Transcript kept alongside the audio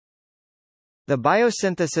The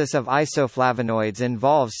biosynthesis of isoflavonoids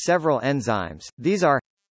involves several enzymes. These are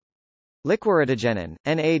liquiritigenin,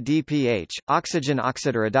 NADPH, oxygen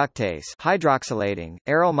oxidoreductase, hydroxylating,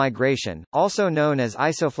 aryl migration, also known as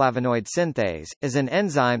isoflavonoid synthase, is an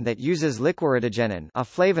enzyme that uses liquiritigenin, a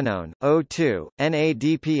flavonone, O2,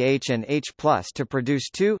 NADPH and H+ to produce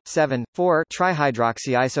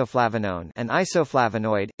 2,7,4-trihydroxyisoflavonone, an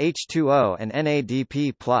isoflavonoid, H2O and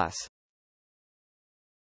NADP+.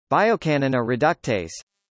 Biocannin, a reductase.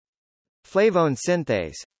 Flavone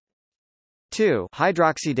synthase.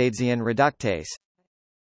 2-hydroxydadzine reductase,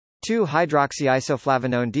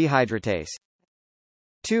 2-hydroxyisoflavonone dehydratase,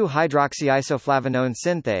 2-hydroxyisoflavonone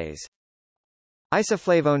synthase,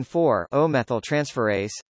 isoflavone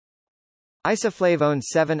 4-O-methyltransferase, isoflavone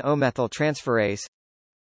 7-O-methyltransferase,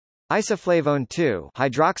 isoflavone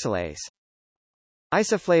 2-hydroxylase,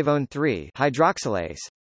 isoflavone 3-hydroxylase,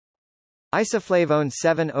 isoflavone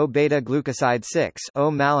 7-O-beta-glucoside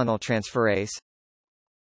 6-O-malonyltransferase,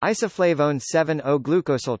 isoflavone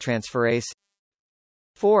 7-O-glucosyltransferase,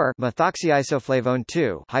 4-methoxyisoflavone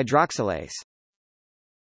 2-hydroxylase.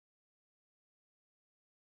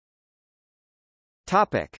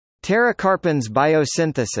 Topic: Pterocarpans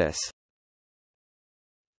biosynthesis.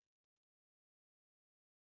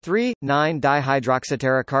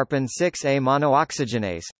 3,9-dihydroxypterocarpan 6A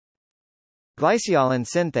monooxygenase, glyciolin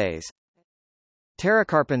synthase,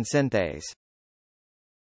 pterocarpan synthase.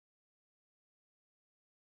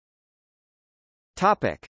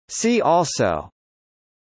 Topic: See also.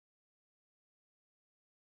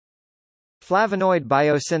 Flavonoid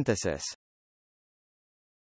biosynthesis.